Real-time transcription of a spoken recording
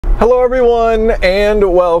Hello everyone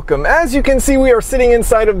and welcome. As you can see, we are sitting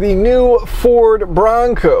inside of the new Ford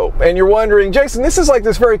Bronco, and you're wondering, Jason, this is like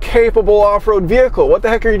this very capable off-road vehicle. What the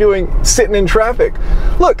heck are you doing sitting in traffic?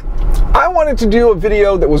 Look, I wanted to do a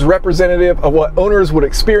video that was representative of what owners would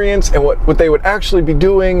experience and what they would actually be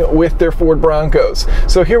doing with their Ford Broncos.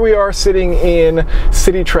 So here we are sitting in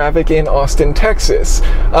city traffic in Austin, Texas.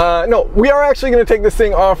 No, we are actually going to take this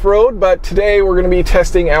thing off-road, but today we're going to be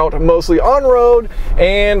testing out mostly on-road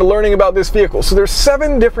and learning about this vehicle. So there's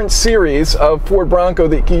 7 different series of Ford Bronco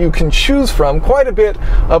that you can choose from, quite a bit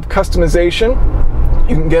of customization.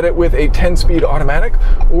 You can get it with a 10-speed automatic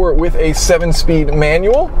or with a 7-speed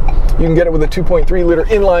manual. You can get it with a 2.3-liter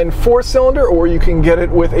inline 4-cylinder, or you can get it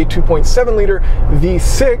with a 2.7-liter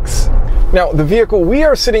V6. Now, the vehicle we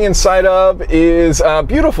are sitting inside of is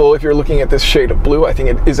beautiful if you're looking at this shade of blue. I think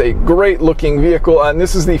it is a great looking vehicle, and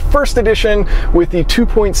this is the first edition with the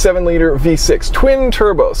 2.7-liter V6 twin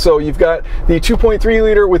turbo. So you've got the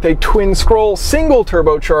 2.3-liter with a twin scroll single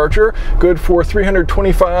turbocharger, good for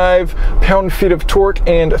 325 pound-feet of torque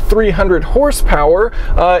and 300 horsepower.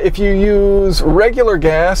 If you use regular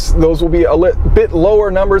gas, those will be a bit lower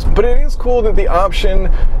numbers, but it is cool that the option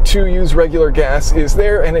to use regular gas is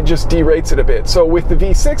there, and it just derates it a bit. So with the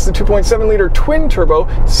V6, the 2.7-liter twin turbo,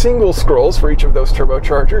 single scrolls for each of those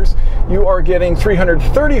turbochargers, you are getting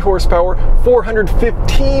 330 horsepower,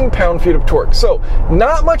 415 pound-feet of torque. So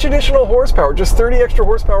not much additional horsepower, just 30 extra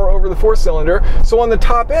horsepower over the 4-cylinder. So on the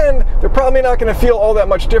top end, they're probably not going to feel all that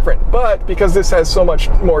much different, but because this has so much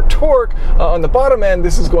more torque, on the bottom end,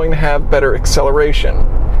 this is going to have better acceleration.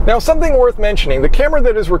 Now, something worth mentioning, the camera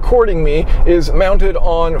that is recording me is mounted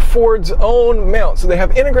on Ford's own mount. So they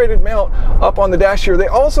have integrated mount up on the dash here. They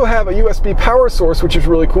also have a USB power source, which is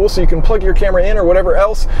really cool. So you can plug your camera in or whatever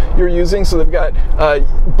else you're using. So they've got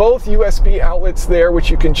both USB outlets there, which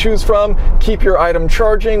you can choose from. Keep your item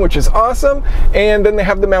charging, which is awesome. And then they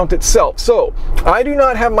have the mount itself. So I do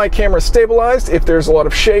not have my camera stabilized. If there's a lot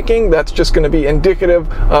of shaking, that's just going to be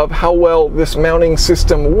indicative of how well this mounting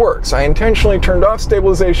system works. I intentionally turned off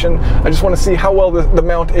stabilization. I just want to see how well the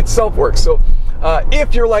mount itself works. So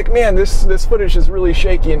if you're like, man, this footage is really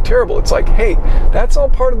shaky and terrible, it's like, hey, that's all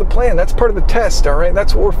part of the plan. That's part of the test, all right?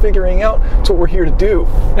 That's what we're figuring out. That's what we're here to do.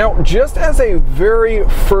 Now, just as a very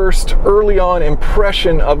first early on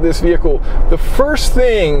impression of this vehicle, the first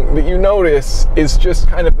thing that you notice is just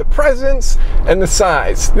kind of the presence and the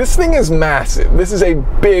size. This thing is massive. This is a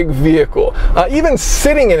big vehicle. Even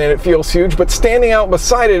sitting in it, it feels huge, but standing out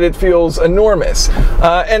beside it, it feels enormous.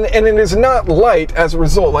 And it is not light as a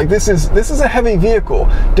result. Like, this is a heavy vehicle.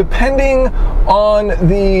 Depending on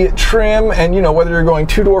the trim and, you know, whether you're going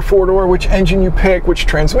 2-door, 4-door, which engine you pick, which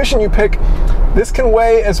transmission you pick, this can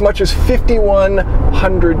weigh as much as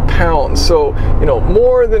 5,100 pounds. So, you know,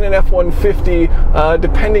 more than an F-150,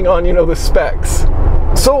 depending on, you know, the specs.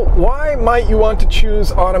 So why might you want to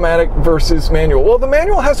choose automatic versus manual? Well, the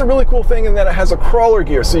manual has a really cool thing in that it has a crawler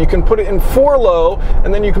gear. So you can put it in 4-low,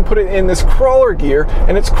 and then you can put it in this crawler gear,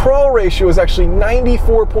 and its crawl ratio is actually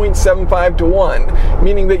 94.75 to 1,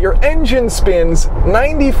 meaning that your engine spins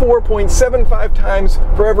 94.75 times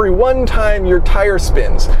for every 1 time your tire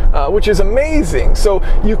spins, which is amazing. So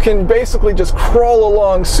you can basically just crawl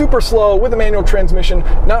along super slow with a manual transmission,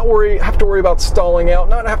 not have to worry about stalling out,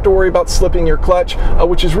 not have to worry about slipping your clutch,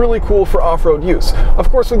 which is really cool for off-road use. Of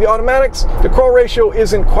course, with the automatics, the crawl ratio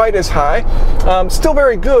isn't quite as high. Still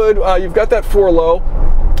very good. You've got that 4-low.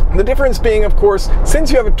 The difference being, of course,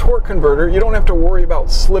 since you have a torque converter, you don't have to worry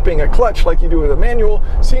about slipping a clutch like you do with a manual,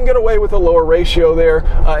 so you can get away with a lower ratio there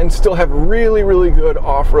and still have really, really good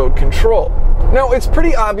off-road control. Now, it's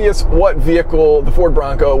pretty obvious what vehicle the Ford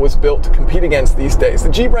Bronco was built to compete against these days. The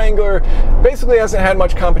Jeep Wrangler basically hasn't had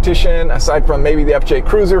much competition, aside from maybe the FJ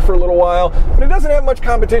Cruiser for a little while, but it doesn't have much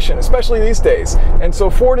competition, especially these days. And so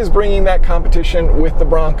Ford is bringing that competition with the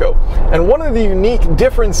Bronco. And one of the unique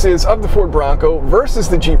differences of the Ford Bronco versus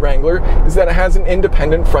the Jeep Wrangler is that it has an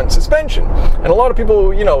independent front suspension. And a lot of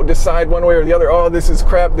people, you know, decide one way or the other, oh, this is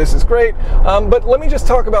crap, this is great. But let me just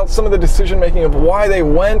talk about some of the decision making of why they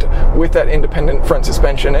went with that independent front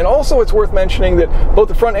suspension. And also, it's worth mentioning that both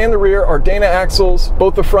the front and the rear are Dana axles.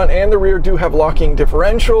 Both the front and the rear do have locking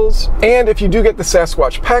differentials. And if you do get the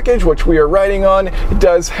Sasquatch package, which we are riding on, it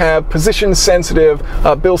does have position sensitive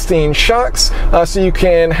Bilstein shocks. So you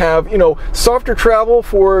can have, you know, softer travel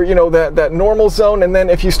for, you know, that normal zone. And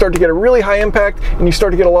then if you start to get a really high impact and you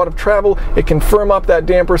start to get a lot of travel, it can firm up that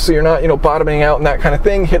damper so you're not, you know, bottoming out and that kind of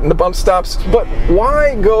thing, hitting the bump stops. But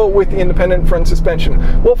why go with the independent front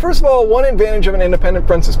suspension? Well, first of all, one advantage advantage of an independent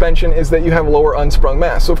front suspension is that you have lower unsprung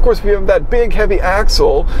mass. So of course, if you have that big heavy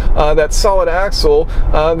axle, that solid axle,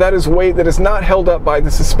 that is weight that is not held up by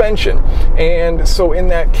the suspension. And so in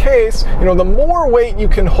that case, you know, the more weight you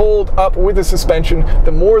can hold up with the suspension,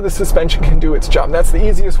 the more the suspension can do its job. And that's the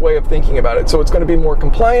easiest way of thinking about it. So it's going to be more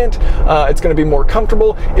compliant, it's going to be more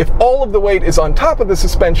comfortable if all of the weight is on top of the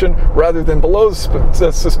suspension rather than below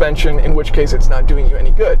the suspension, in which case it's not doing you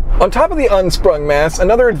any good. On top of the unsprung mass,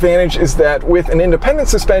 another advantage is that with an independent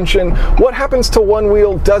suspension, what happens to one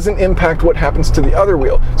wheel doesn't impact what happens to the other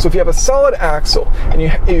wheel. So if you have a solid axle and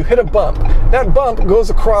you hit a bump, that bump goes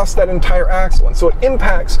across that entire axle, and so it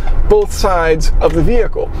impacts both sides of the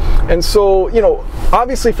vehicle. And so, you know,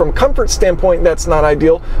 obviously from a comfort standpoint, that's not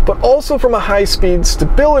ideal, but also from a high-speed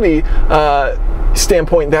stability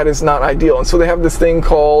standpoint, that is not ideal. And so they have this thing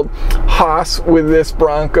called H.O.S.S with this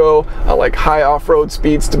Bronco, like high off-road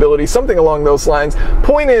speed stability, something along those lines.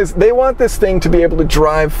 Point is, they want this thing to be able to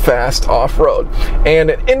drive fast off-road, and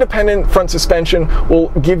an independent front suspension will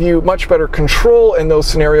give you much better control in those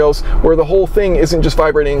scenarios where the whole thing isn't just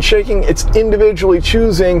vibrating and shaking, it's individually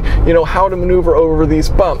choosing, you know, how to maneuver over these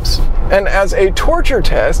bumps. And as a torture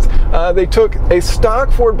test, they took a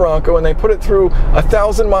stock Ford Bronco and they put it through a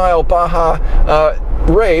 1,000-mile Baja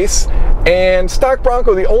race, and stock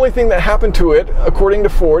Bronco, the only thing that happened to it, according to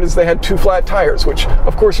Ford, is they had 2 flat tires, which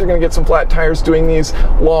of course you're going to get some flat tires doing these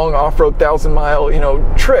long off-road 1,000-mile, you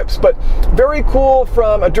know, trips. But very cool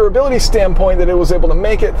from a durability standpoint that it was able to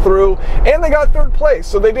make it through, and they got 3rd place,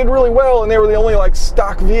 so they did really well, and they were the only like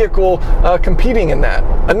stock vehicle competing in that.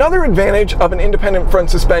 Another advantage of an independent front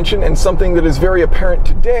suspension, and something that is very apparent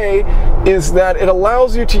today, is that it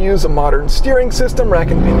allows you to use a modern steering system,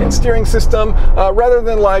 rack and pinion steering system, rather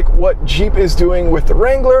than like what Jeep is doing with the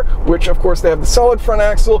Wrangler, which of course they have the solid front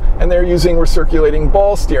axle and they're using recirculating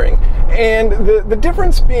ball steering. And the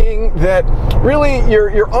difference being that really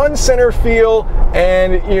your on-center feel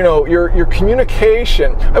and, you know, your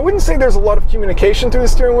communication, I wouldn't say there's a lot of communication through the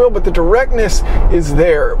steering wheel, but the directness is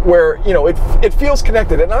there where, you know, it feels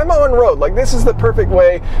connected. And I'm on road, like this is the perfect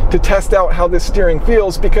way to test out how this steering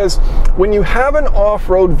feels, because when you have an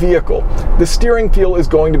off-road vehicle, the steering feel is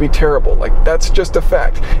going to be terrible. Like that's just a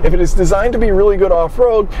fact. If it is designed to be really good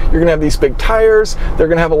off-road, you're going to have these big tires, they're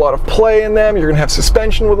going to have a lot of play in them, you're going to have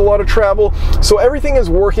suspension with a lot of travel, so everything is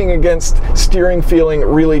working against steering feeling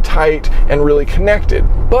really tight and really connected.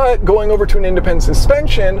 But going over to an independent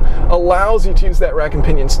suspension allows you to use that rack and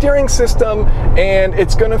pinion steering system, and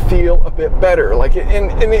it's going to feel a bit better. Like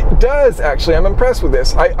and it does actually. I'm impressed with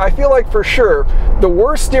this. I feel like for sure the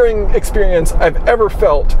worst steering experience I've ever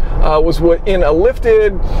felt was in a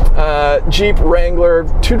lifted Jeep Wrangler,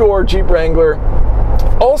 2-door Jeep Wrangler,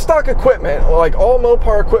 all stock equipment, like all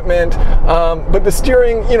Mopar equipment, but the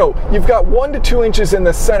steering, you know, you've got 1 to 2 inches in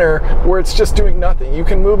the center where it's just doing nothing. You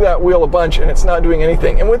can move that wheel a bunch and it's not doing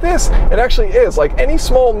anything. And with this, it actually is. Like any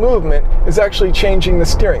small movement is actually changing the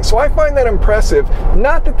steering. So I find that impressive.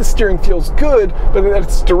 Not that the steering feels good, but that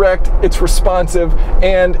it's direct, it's responsive,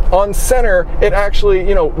 and on center, it actually,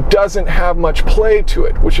 you know, doesn't have much play to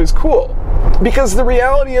it, which is cool. Because the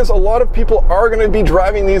reality is a lot of people are going to be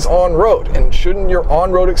driving these on-road, and shouldn't your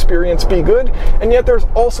on-road experience be good? And yet there's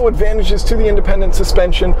also advantages to the independent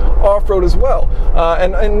suspension off-road as well.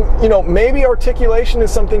 And you know, maybe articulation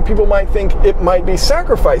is something people might think it might be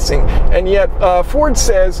sacrificing, and yet Ford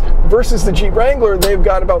says versus the Jeep Wrangler, they've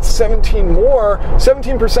got about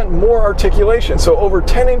 17% more articulation, so over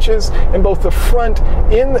 10 inches in both the front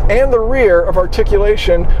and the rear of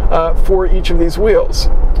articulation for each of these wheels.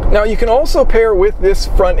 Now you can also pair with this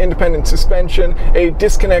front independent suspension a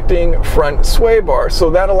disconnecting front sway bar, so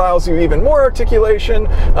that allows you even more articulation.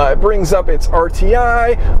 It brings up its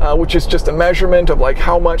RTI, which is just a measurement of like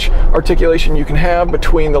how much articulation you can have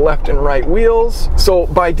between the left and right wheels. So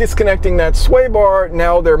by disconnecting that sway bar,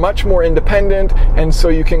 now they're much more independent, and so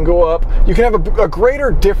you can go up, you can have a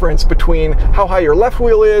greater difference between how high your left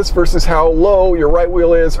wheel is versus how low your right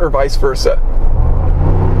wheel is, or vice versa.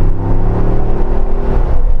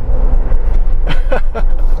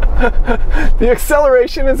 The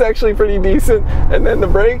acceleration is actually pretty decent, and then the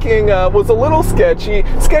braking was a little sketchy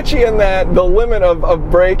in that the limit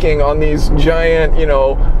of braking on these giant, you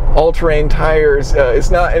know, all-terrain tires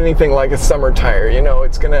is not anything like a summer tire. You know,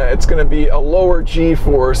 it's gonna be a lower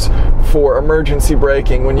G-force for emergency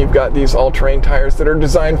braking when you've got these all-terrain tires that are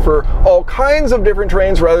designed for all kinds of different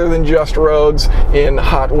terrains rather than just roads in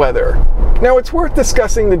hot weather. Now, it's worth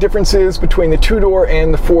discussing the differences between the two-door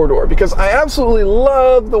and the four-door, because I absolutely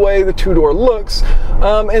love the way the two-door looks,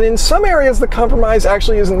 and in some areas the compromise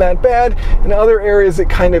actually isn't that bad. In other areas it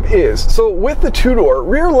kind of is. So with the two-door,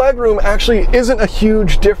 rear legroom actually isn't a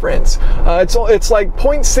huge difference. It's like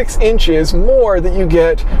 0.6 inches more that you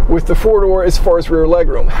get with the four-door as far as rear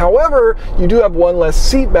legroom. However, you do have one less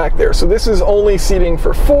seat back there, so this is only seating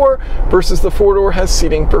for 4 versus the four-door has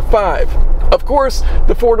seating for 5. Of course,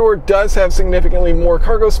 the four-door does have significantly more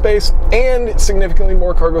cargo space, and significantly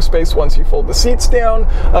more cargo space once you fold the seats down.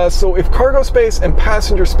 So if cargo space and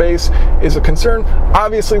passenger space is a concern,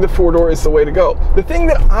 obviously the four-door is the way to go. The thing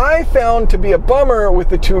that I found to be a bummer with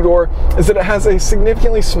the two-door is that it has a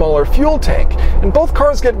significantly smaller fuel tank. And both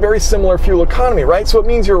cars get very similar fuel economy, right? So it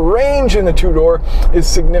means your range in the two-door is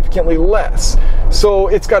significantly less. So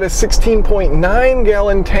it's got a 16.9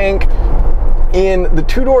 gallon tank in the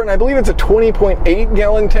two-door, and I believe it's a 20.8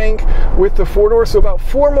 gallon tank with the four-door, so about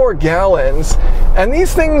 4 more gallons. And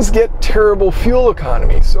these things get terrible fuel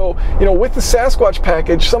economy. So, you know, with the Sasquatch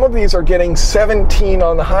package, some of these are getting 17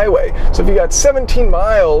 on the highway. So if you got 17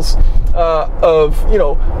 miles of, you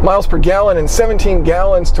know, miles per gallon and 17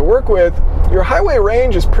 gallons to work with, your highway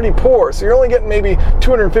range is pretty poor. So you're only getting maybe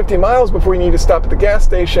 250 miles before you need to stop at the gas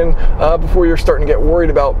station, before you're starting to get worried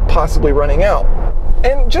about possibly running out.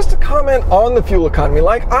 And just to comment on the fuel economy,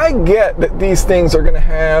 like, I get that these things are going to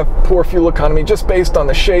have poor fuel economy just based on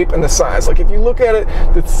the shape and the size. Like, if you look at it,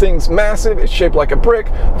 this thing's massive, it's shaped like a brick,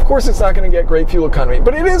 of course it's not going to get great fuel economy.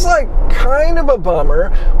 But it is like kind of a bummer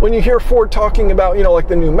when you hear Ford talking about, you know, like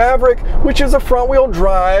the new Maverick, which is a front-wheel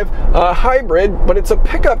drive hybrid, but it's a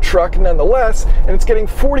pickup truck nonetheless, and it's getting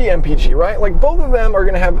 40 mpg, right? Like, both of them are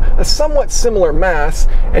going to have a somewhat similar mass,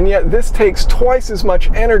 and yet this takes twice as much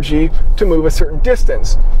energy to move a certain distance.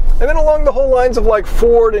 And then along the whole lines of like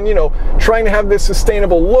Ford and, you know, trying to have this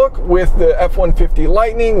sustainable look with the F-150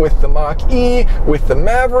 Lightning, with the Mach-E, with the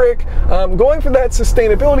Maverick, going for that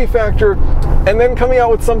sustainability factor, and then coming out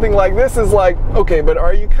with something like this is like, okay, but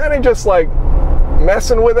are you kind of just like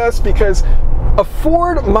messing with us? Because a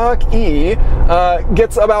Ford Mach-E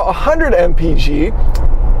gets about 100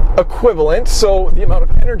 mpg equivalent, so the amount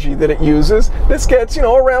of energy that it uses. This gets, you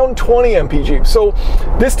know, around 20 mpg. So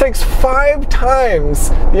this takes 5 times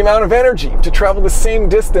the amount of energy to travel the same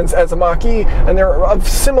distance as a Mach-E, and they're of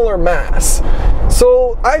similar mass.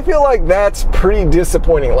 So I feel like that's pretty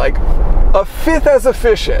disappointing. Like, a fifth as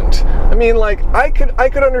efficient. I mean, like, I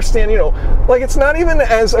could understand, you know, like, it's not even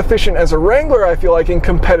as efficient as a Wrangler, I feel like, in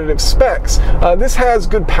competitive specs. This has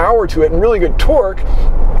good power to it and really good torque,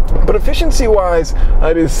 but efficiency-wise,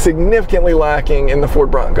 it is significantly lacking in the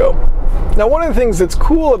Ford Bronco. Now, one of the things that's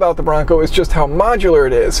cool about the Bronco is just how modular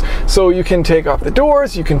it is. So you can take off the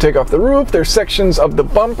doors, you can take off the roof, there's sections of the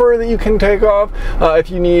bumper that you can take off. If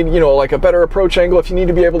you need, you know, like a better approach angle, if you need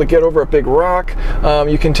to be able to get over a big rock,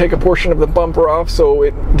 you can take a portion of the bumper off, so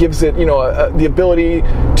it gives it, you know, the ability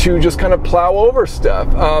to just kind of plow over stuff.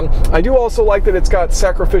 I do also like that it's got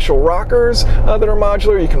sacrificial rockers that are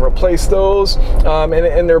modular. You can replace those,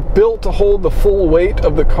 and they're built to hold the full weight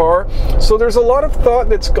of the car. So there's a lot of thought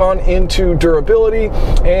that's gone into durability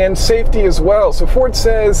and safety as well. So Ford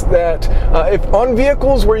says that if on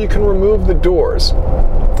vehicles where you can remove the doors,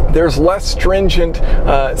 there's less stringent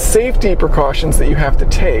safety precautions that you have to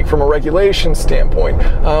take from a regulation standpoint.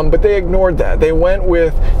 But they ignored that. They went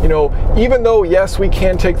with, you know, even though, yes, we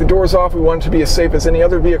can take the doors off, we want it to be as safe as any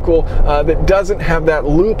other vehicle that doesn't have that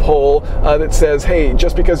loophole that says, hey,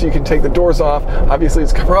 just because you can take the doors off, obviously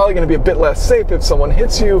it's probably going to be a bit less safe if someone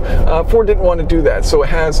hits you. Ford didn't want to do that. So it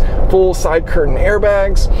has full side curtain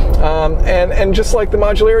airbags, and just like the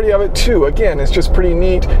modularity of it too, again, it's just pretty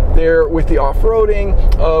neat there with the off-roading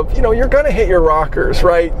of, you know, you're going to hit your rockers,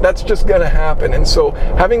 right? That's just going to happen. And so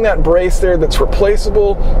having that brace there that's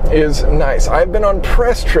replaceable is nice. I've been on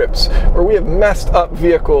press trips where we have messed up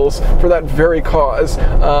vehicles for that very cause,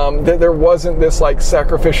 that there wasn't this like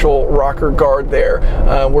sacrificial rocker guard there.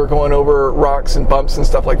 We're going over rocks and bumps and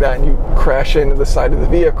stuff like that, and you crash into the side of the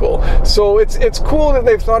vehicle. So it's cool that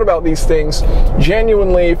they've thought about these things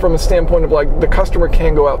genuinely from a standpoint of like the customer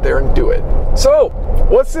can go out there and do it. So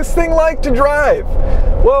what's this thing like to drive?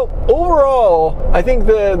 Well, overall, I think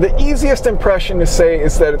the easiest impression to say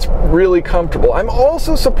is that it's really comfortable. I'm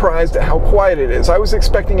also surprised at how quiet it is. I was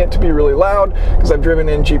expecting it to be really loud because I've driven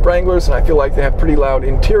in Jeep Wranglers and I feel like they have pretty loud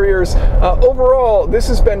interiors. Overall, this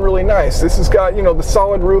has been really nice. This has got, you know, the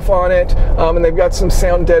solid roof on it, and they've got some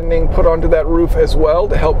sound deadening put onto that roof as well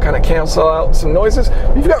to help kind of cancel out some noises.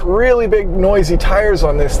 You've got really big noisy tires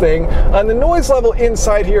on this thing, and the noise level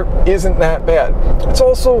inside here isn't that bad. It's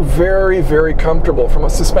also very, very comfortable from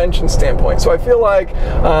a suspension standpoint. So I feel like,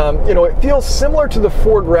 you know, it feels similar to the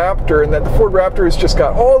Ford Raptor in that the Ford Raptor has just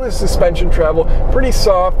got all this suspension travel, pretty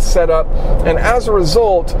soft setup, and as a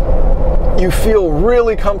result, you feel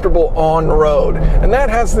really comfortable on road. And that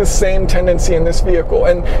has this same tendency in this vehicle.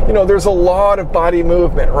 And, you know, there's a lot of body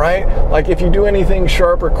movement, right? Like if you do anything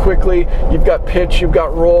sharp or quickly, you've got pitch, you've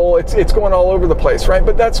got roll, it's going all over the place, right?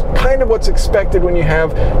 But that's kind of what's expected when you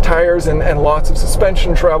have tires and lots of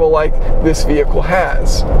suspension travel like this vehicle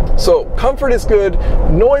has. So comfort is good,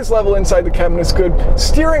 noise level inside the cabin is good.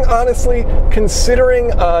 Steering, honestly, considering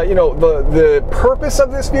you know, the purpose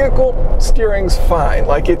of this vehicle, steering's fine.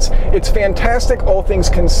 Like it's fantastic, all things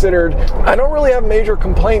considered. I don't really have major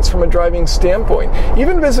complaints from a driving standpoint.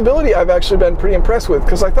 Even visibility I've actually been pretty impressed with,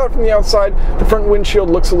 because I thought from the outside the front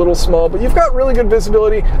windshield looks a little small, but you've got really good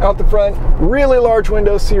visibility out the front, really large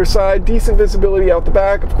windows to your side, decent visibility out the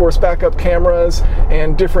back, of course backup cameras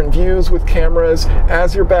and different views with cameras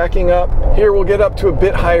as you're backing up. Here we'll get up to a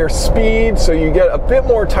bit higher speed, so you get a bit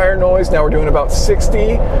more tire noise. Now we're doing about 60,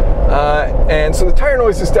 and so the tire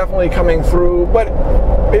noise is definitely coming through, but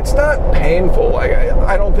it's not painful.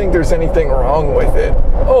 I don't think there's anything wrong with it.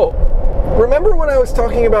 Oh, remember when I was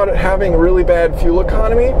talking about it having really bad fuel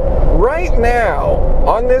economy? Right now,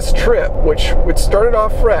 on this trip, which started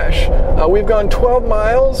off fresh, we've gone 12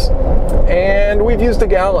 miles and we've used a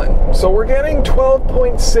gallon. So we're getting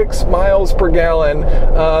 12.6 miles per gallon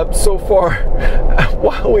so far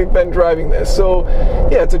while we've been driving this. So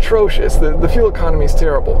yeah, it's atrocious. The fuel economy is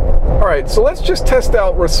terrible. All right, so let's just test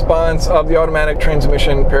out response of the automatic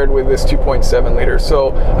transmission paired with this 2.7 liter.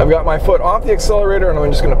 So I've got my foot off the accelerator and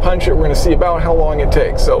I'm just going to punch it. We're going to see about how long it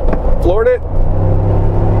takes. So floored it,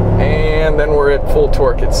 and then we're at full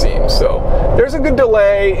torque, it seems. So there's a good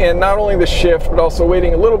delay in not only the shift, but also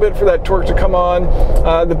waiting a little bit for that torque to come on.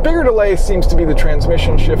 The bigger delay seems to be the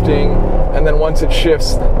transmission shifting, and then once it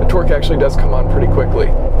shifts, the torque actually does come on pretty quickly.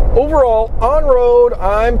 Overall, on road,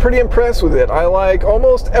 I'm pretty impressed with it. I like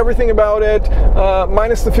almost everything about it,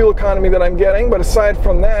 minus the fuel economy that I'm getting, but aside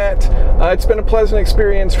from that, it's been a pleasant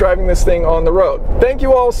experience driving this thing on the road. Thank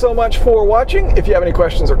you all so much for watching. If you have any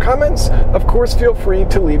questions or comments, of course, feel free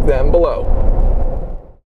to leave them below.